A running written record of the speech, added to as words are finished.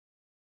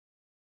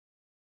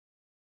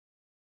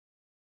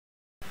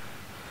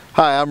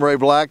Hi, I'm Ray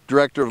Black,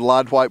 Director of the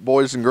Live White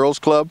Boys and Girls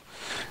Club.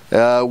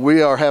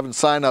 We are having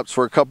sign-ups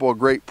for a couple of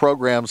great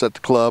programs at the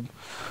club.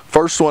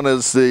 First one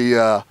is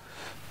the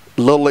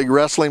Little League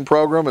Wrestling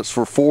program. It's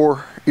for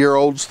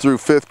 4-year-olds through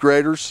 5th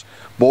graders,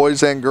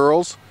 boys and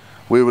girls.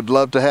 We would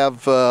love to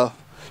have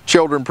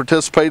children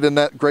participate in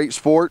that great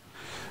sport.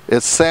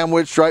 It's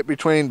sandwiched right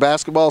between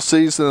basketball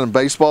season and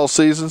baseball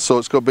season, so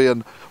it's going to be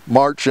in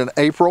March and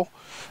April.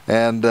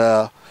 And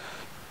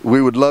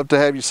we would love to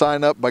have you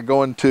sign up by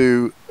going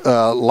to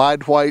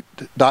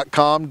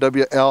lidewhite.com,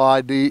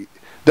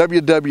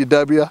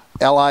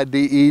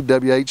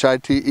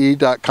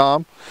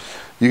 www.lidewhite.com.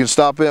 You can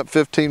stop in at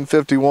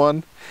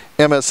 1551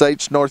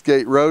 MSH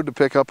Northgate Road to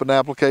pick up an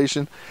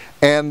application,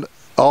 and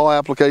all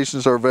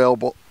applications are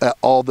available at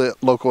all the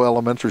local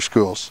elementary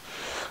schools.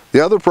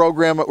 The other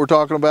program that we're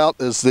talking about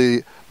is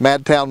the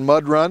Madtown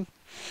Mud Run,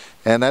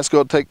 and that's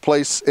going to take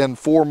place in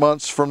 4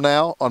 months from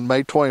now on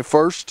May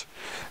 21st.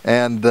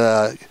 And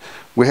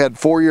we had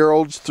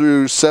 4-year-olds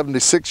through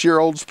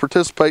 76-year-olds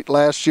participate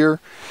last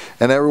year,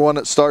 and everyone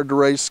that started the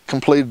race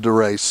completed the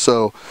race.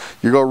 So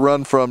you're going to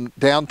run from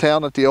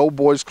downtown at the Old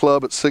Boys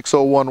Club at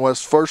 601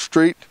 West 1st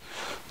Street,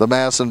 the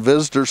Madison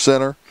Visitor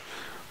Center,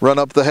 run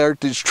up the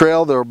Heritage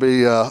Trail. There will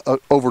be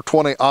over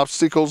 20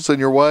 obstacles in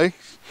your way,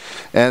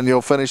 and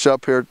you'll finish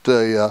up here at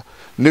the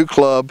new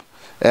club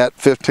at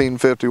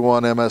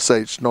 1551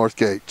 MSH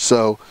Northgate.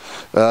 So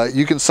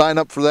you can sign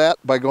up for that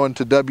by going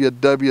to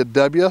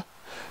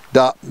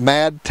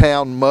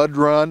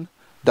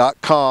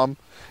www.madtownmudrun.com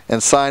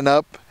and sign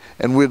up,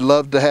 and we'd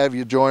love to have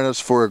you join us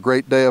for a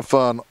great day of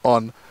fun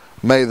on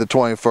May the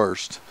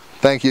 21st.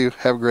 Thank you.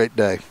 Have a great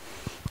day.